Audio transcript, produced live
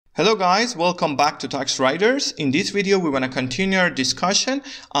Hello guys, welcome back to Tax Riders. In this video, we want to continue our discussion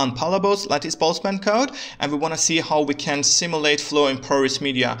on Palabos Lattice Boltzmann code, and we want to see how we can simulate flow in porous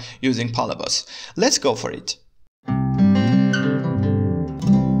media using Palabos. Let's go for it.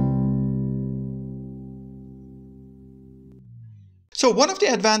 So one of the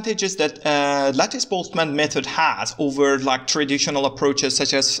advantages that Lattice Boltzmann method has over traditional approaches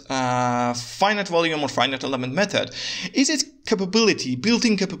such as finite volume or finite element method is its capability,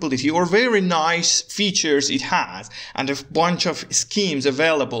 built-in capability, or very nice features it has, and a bunch of schemes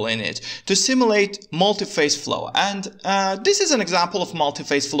available in it to simulate multiphase flow. And this is an example of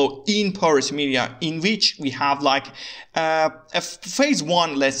multiphase flow in porous media, in which we have a phase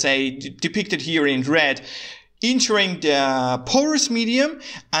one, let's say, depicted here in red, entering the porous medium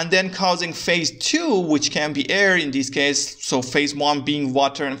and then causing phase two, which can be air in this case, so phase one being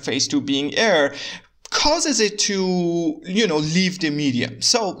water and phase two being air, causes it to, leave the medium.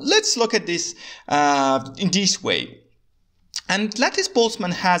 So let's look at this in this way. And Lattice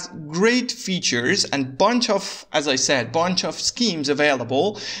Boltzmann has great features and bunch of schemes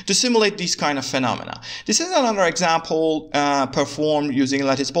available to simulate these kind of phenomena. This is another example performed using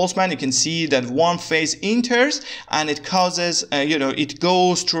Lattice Boltzmann. You can see that one phase enters and it causes, it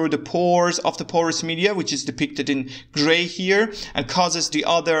goes through the pores of the porous media, which is depicted in gray here, and causes the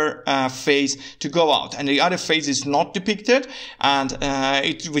other phase to go out. And the other phase is not depicted, and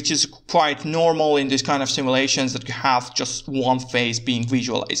which is quite normal in this kind of simulations, that you have just one phase being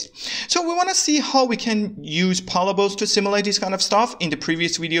visualized. So we want to see how we can use Palabos to simulate this kind of stuff. In the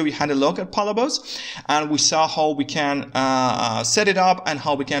previous video, we had a look at Palabos, and we saw how we can set it up and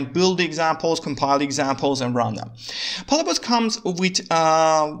how we can build the examples, compile the examples, and run them. Palabos comes with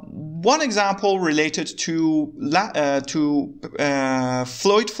one example related to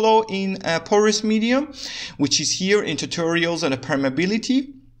fluid flow in porous medium, which is here in tutorials and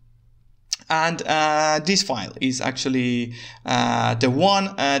permeability. And this file is actually the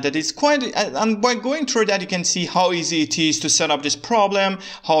one that is quite, and by going through that, you can see how easy it is to set up this problem,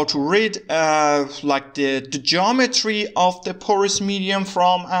 how to read the geometry of the porous medium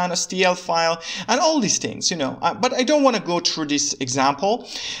from an STL file, and all these things, But I don't want to go through this example.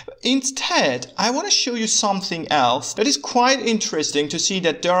 Instead, I want to show you something else that is quite interesting to see,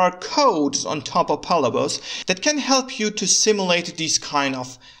 that there are codes on top of Palabos that can help you to simulate this kind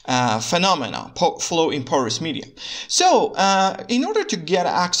of phenomena, flow in porous medium. So in order to get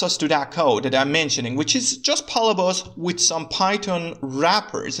access to that code that I'm mentioning, which is just Palabos with some Python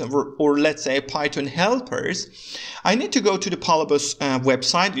wrappers, or let's say Python helpers, I need to go to the Palabos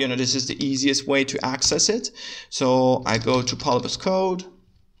website. This is the easiest way to access it. So I go to Palabos code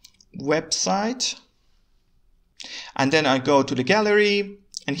website, and then I go to the gallery.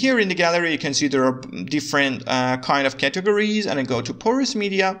 And here in the gallery, you can see there are different kind of categories, and I go to porous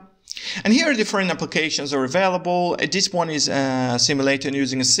media. And here different applications are available. This one is simulated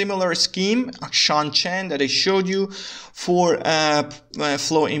using a similar scheme, Shan Chen, that I showed you for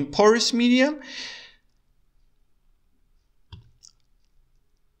flow in porous medium.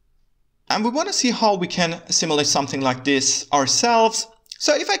 And we want to see how we can simulate something like this ourselves.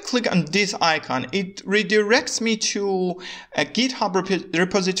 So if I click on this icon, it redirects me to a GitHub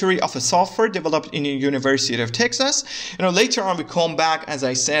repository of a software developed in the University of Texas. Later on we come back, as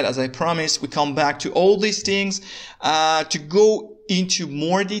I promised, we come back to all these things to go into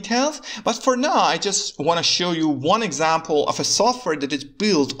more details. But for now, I just want to show you one example of a software that is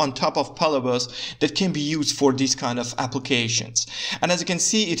built on top of Palabos that can be used for these kind of applications. And as you can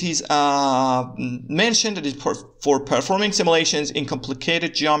see, it is mentioned that it's for performing simulations in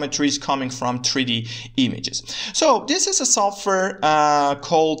complicated geometries coming from 3D images. So this is a software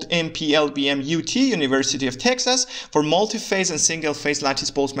called MPLBM-UT, University of Texas, for multi-phase and single-phase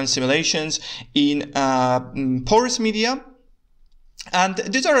Lattice Boltzmann simulations in porous media. And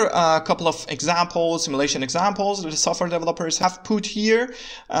these are a couple of examples, simulation examples that the software developers have put here.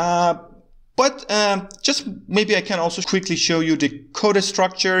 But just maybe I can also quickly show you the code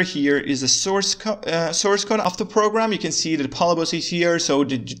structure. Here is the source code of the program. You can see that Palabos is here. So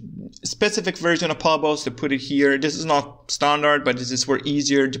the specific version of Palabos, to put it here. This is not standard, but this is for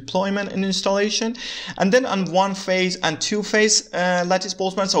easier deployment and installation. And then on one phase and two phase Lattice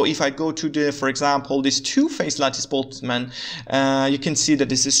Boltzmann. So if I go to for example, this two phase Lattice Boltzmann, you can see that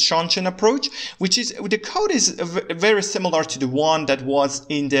this is Shan Chen approach, which is, the code is very similar to the one that was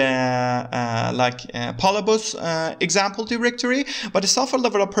in the Palabos example directory, but the software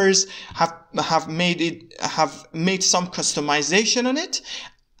developers have made some customization on it,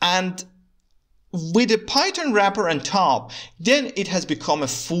 and with a Python wrapper on top, then it has become a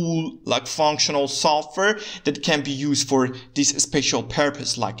full like functional software that can be used for this special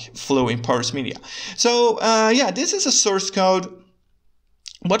purpose like flow in Porous media. So yeah, this is a source code.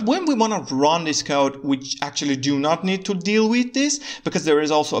 But when we want to run this code, we actually do not need to deal with this because there is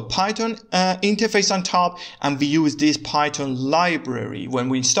also a Python interface on top, and we use this Python library. When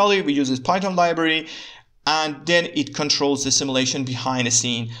we install it, we use this Python library, and then it controls the simulation behind the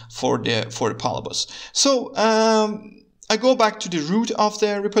scene for the Palabos. So I go back to the root of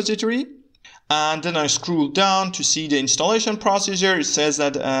the repository. And then I scroll down to see the installation procedure. It says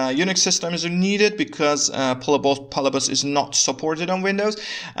that Unix systems are needed because Palabos is not supported on Windows,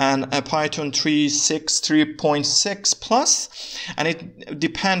 and Python 3.6 plus. And it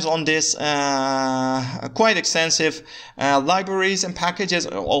depends on this quite extensive libraries and packages,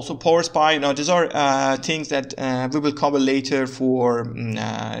 also Porous. These are things that we will cover later for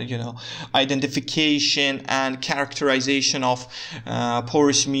identification and characterization of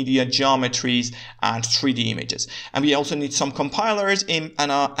porous media geometries and 3D images. And we also need some compilers and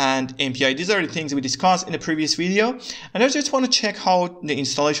MPI. These are the things we discussed in the previous video. And I just want to check how the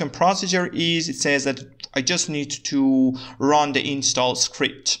installation procedure is. It says that I just need to run the install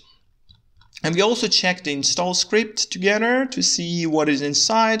script. And we also check the install script together to see what is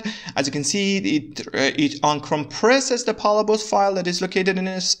inside. As you can see, it uncompresses the Palabos file that is located in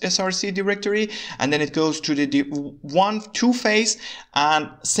an src directory, and then it goes to the two-phase and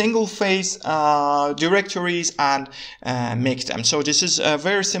single-phase directories and makes them. So this is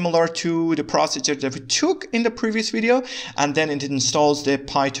very similar to the procedure that we took in the previous video, and then it installs the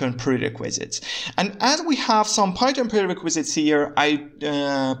Python prerequisites. And as we have some Python prerequisites here, I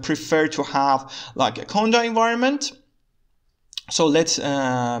prefer to have like a conda environment. So let's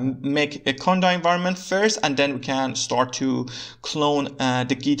make a conda environment first, and then we can start to clone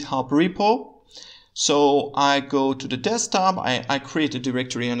the GitHub repo. So I go to the desktop. I create a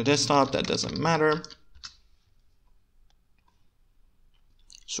directory on the desktop. That doesn't matter.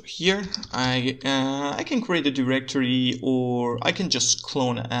 So here I can create a directory, or I can just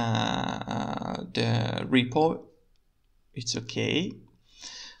clone the repo. It's okay.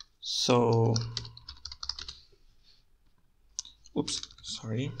 So, oops,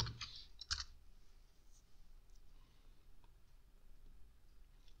 sorry.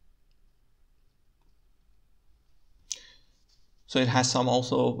 So it has some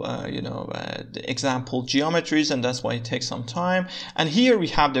also, the example geometries, and that's why it takes some time. And here we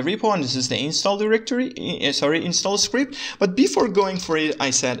have the repo, and this is the install directory, install script. But before going for it, I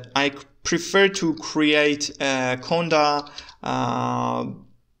said I prefer to create a conda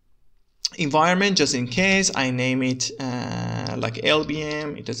environment just in case. I name it like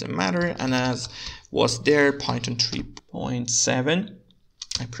LBM, it doesn't matter, and as was there, Python 3.7.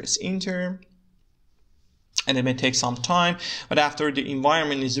 I press enter, and it may take some time, but after the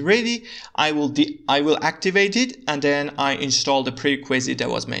environment is ready, I will activate it, and then I install the prerequisite that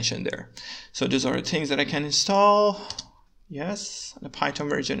was mentioned there. So those are the things that I can install. Yes, the Python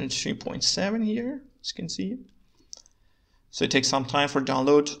version is 3.7 here, as you can see. So it takes some time for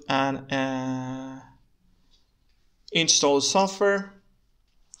download and install the software.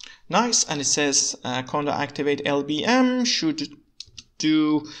 Nice, and it says conda activate LBM should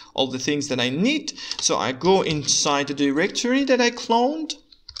do all the things that I need. So I go inside the directory that I cloned.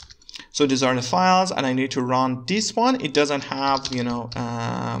 So these are the files, and I need to run this one. It doesn't have, the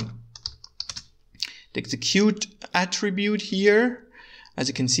execute attribute here. As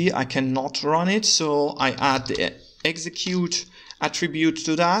you can see, I cannot run it, so I add the execute attribute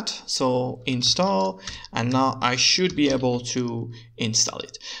to that. So install, and now I should be able to install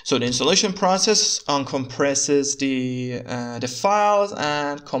it. So the installation process uncompresses the files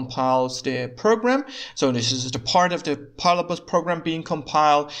and compiles the program. So this is the part of the Palabos program being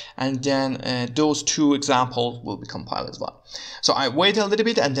compiled, and then those two examples will be compiled as well. So I wait a little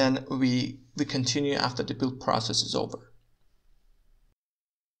bit, and then we continue after the build process is over.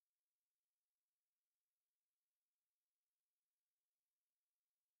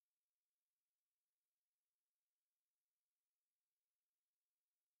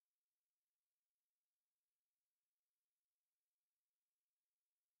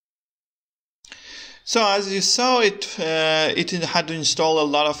 So as you saw, it had to install a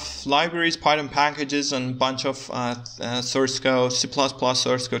lot of libraries, Python packages, and a bunch of source code, C++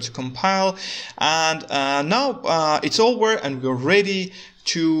 source code to compile. And now it's over, and we're ready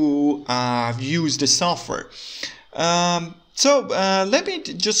to use the software. So let me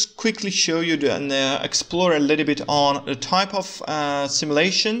just quickly show you and explore a little bit on the type of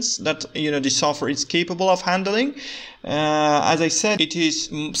simulations that the software is capable of handling. As I said, it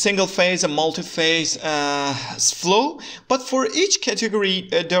is single phase and multi-phase flow, but for each category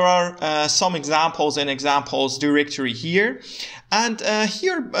there are some examples and examples directory here. And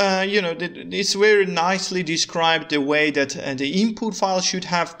here, it's very nicely described the way that the input file should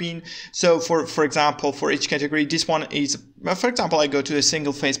have been. So for example, for each category, this one is, for example, I go to a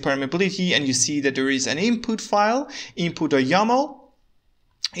single phase permeability and you see that there is an input file, input.yaml,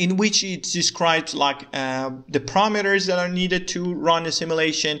 in which it describes like the parameters that are needed to run the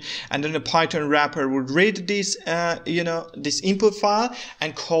simulation, and then the Python wrapper would read this this input file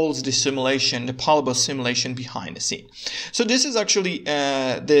and calls the simulation, the Palabos simulation behind the scene. So this is actually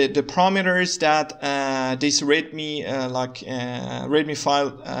the parameters that this README README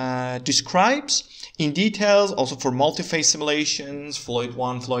file describes in details, also for multi-phase simulations, Floyd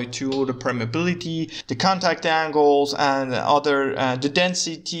 1, Floyd 2, the permeability, the contact angles, and other the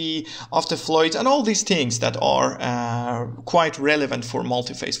density of the fluids, and all these things that are quite relevant for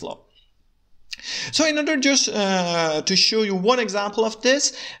multi-phase flow. So in order just to show you one example of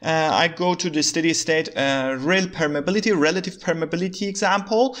this, I go to the steady state relative permeability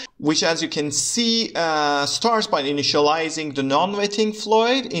example, which, as you can see, starts by initializing the non-wetting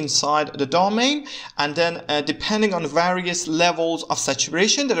fluid inside the domain, and then depending on various levels of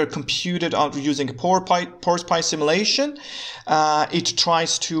saturation that are computed using a porous pipe simulation, it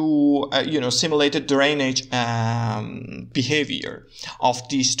tries to simulate the drainage behavior of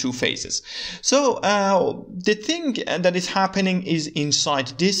these two phases. So the thing that is happening is inside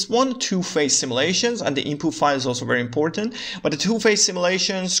this one, two-phase simulations, and the input file is also very important. But the two-phase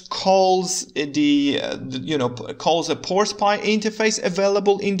simulations calls calls a porous pipe interface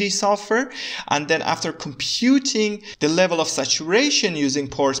available in this software, and then after computing the level of saturation using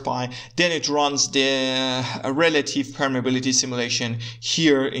porous pipe, then it runs the relative permeability simulation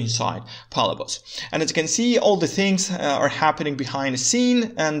here inside Palabos. And as you can see, all the things are happening behind the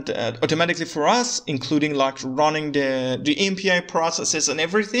scene and automatically for us, including like running the MPI processes and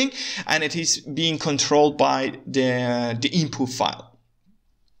everything, and it is being controlled by the input file.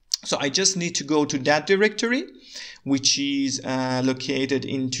 So I just need to go to that directory, which is located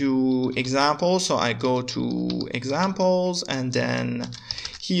into examples. So I go to examples, and then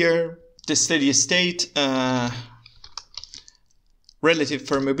here the steady state relative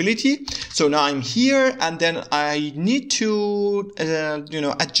permeability. So now I'm here, and then I need to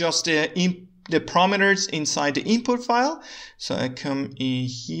adjust the parameters inside the input file. So I come in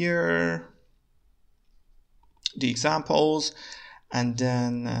here, the examples, and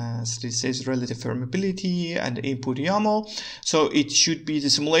then so this says relative permeability and the input YAML. So it should be the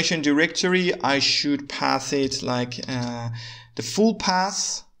simulation directory. I should pass it like the full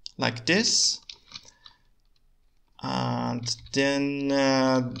path like this. And then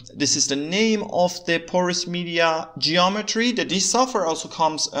this is the name of the porous media geometry. That this software also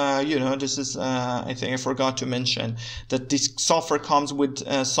comes, this is, I think I forgot to mention that this software comes with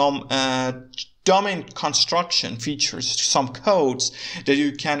some domain construction features, some codes that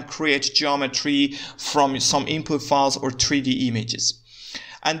you can create geometry from some input files or 3D images.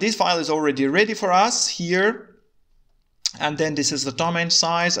 And this file is already ready for us here. And then this is the domain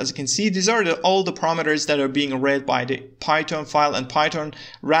size. As you can see, these are all the parameters that are being read by the Python file and Python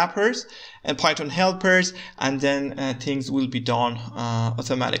wrappers and Python helpers, and then things will be done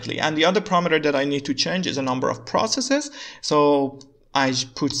automatically. And the other parameter that I need to change is a number of processes. So I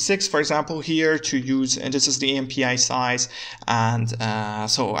put 6, for example, here to use, and this is the MPI size. And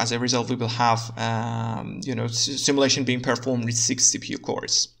so as a result, we will have, simulation being performed with 6 CPU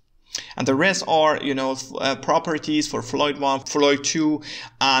cores. And the rest are, properties for Floyd 1, Floyd 2,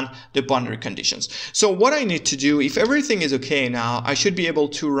 and the boundary conditions. So what I need to do, if everything is okay now, I should be able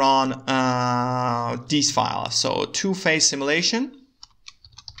to run these files. So two-phase simulation,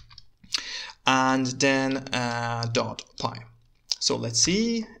 and then .py. So let's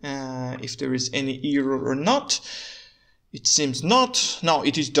see if there is any error or not. It seems not. No,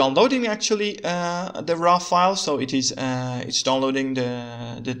 it is downloading actually the raw file. So it is it's downloading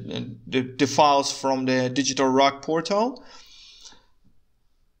the files from the Digital Rock portal.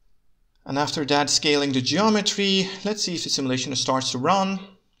 And after that, scaling the geometry. Let's see if the simulation starts to run.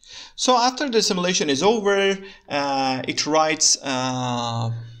 So after the simulation is over, it writes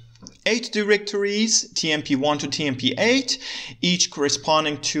 8 directories, TMP1 to TMP8, each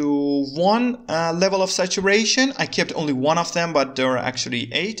corresponding to 1 level of saturation. I kept only 1 of them, but there are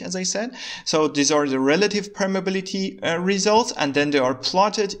actually 8, as I said. So these are the relative permeability results, and then they are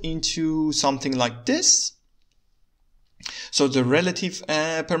plotted into something like this. So the relative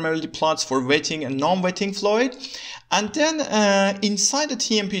permeability plots for wetting and non-wetting fluid. And then inside the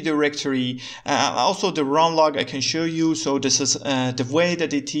TMP directory, also the run log I can show you. So this is the way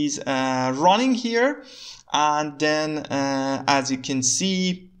that it is running here. And then as you can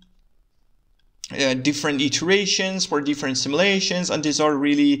see, different iterations for different simulations, and these are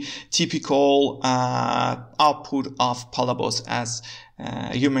really typical output of Palabos, as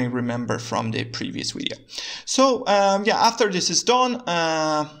you may remember from the previous video. So yeah, after this is done,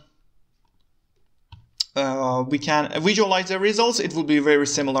 we can visualize the results. It will be very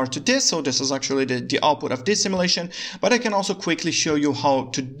similar to this. So this is actually the output of this simulation, but I can also quickly show you how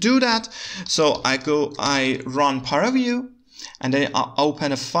to do that. So I run ParaView, and then I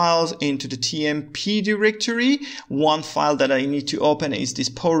open a file into the TMP directory. One file that I need to open is this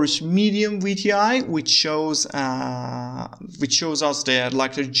Porous medium VTI, which shows us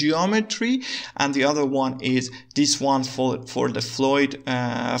the geometry, and the other one is this one for the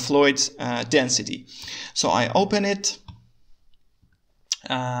fluid's density. So I open it.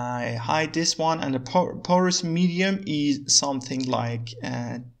 I hide this one, and the Porous medium is something like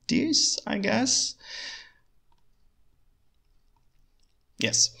this, I guess.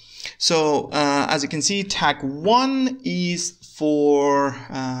 Yes. So as you can see, tag 1 is for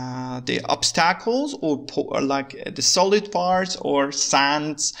the obstacles or like the solid parts or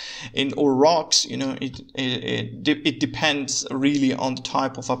sands or rocks. You know, it depends really on the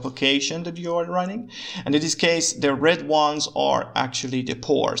type of application that you are running. And in this case, the red ones are actually the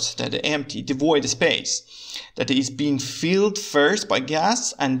pores, that are empty, the void space that is being filled first by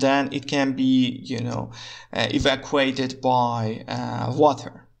gas, and then it can be, you know, evacuated by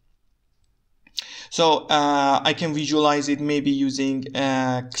water. So I can visualize it maybe using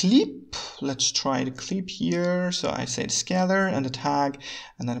a clip. Let's try the clip here. So I say the scalar and the tag,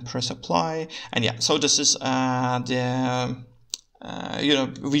 and then I press apply. And yeah, so this is you know,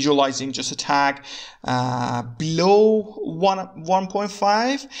 visualizing just a tag below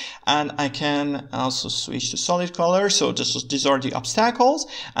 1.5, and I can also switch to solid color. So these are the obstacles,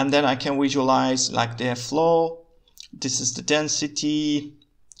 and then I can visualize like the flow. This is the density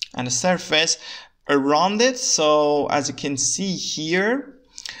and the surface around it. So as you can see here,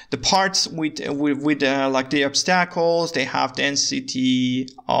 the parts with like the obstacles, they have density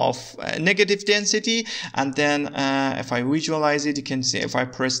of negative density, and then if I visualize it, you can see if I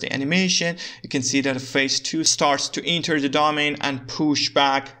press the animation, you can see that phase 2 starts to enter the domain and push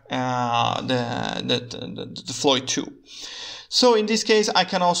back the fluid 2. So in this case, I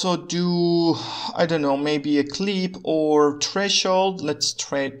can also do, I don't know, maybe a clip or threshold. Let's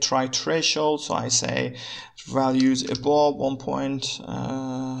try threshold. So I say values above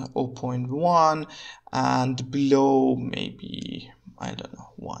 0.1 and below maybe, I don't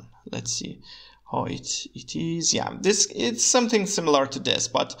know, 1. Let's see how it is. Yeah, it's something similar to this,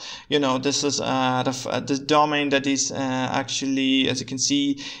 but you know, this is the domain that is actually, as you can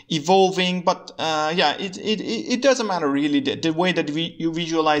see, evolving. But yeah, it doesn't matter really. The way that you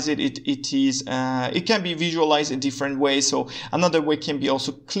visualize it, it can be visualized in different ways. So another way can be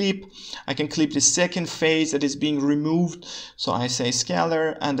also clip. I can clip the second phase that is being removed. So I say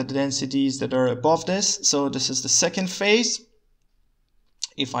scalar and the densities that are above this. So this is the second phase.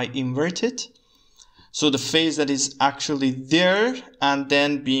 If I invert it, so the phase that is actually there and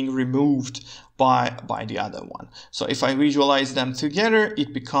then being removed by the other one. So if I visualize them together,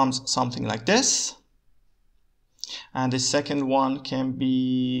 it becomes something like this. And the second one can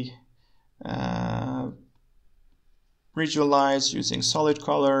be visualized using solid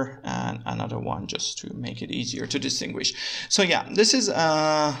color, and another one just to make it easier to distinguish. So yeah, this is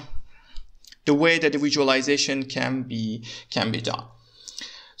the way that the visualization can be done.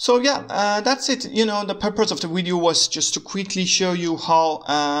 So yeah, that's it. You know, the purpose of the video was just to quickly show you how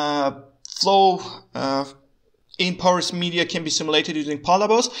flow in porous media can be simulated using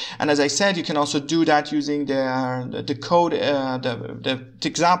Palabos. And as I said, you can also do that using the code, the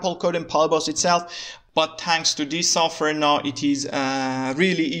example code in Palabos itself. But thanks to this software now, it is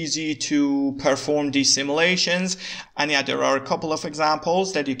really easy to perform these simulations. And yeah, there are a couple of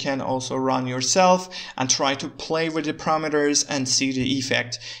examples that you can also run yourself and try to play with the parameters and see the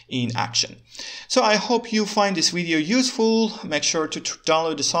effect in action. So I hope you find this video useful. Make sure to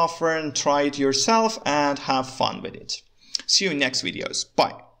download the software and try it yourself and have fun with it. See you in next videos.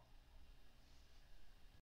 Bye.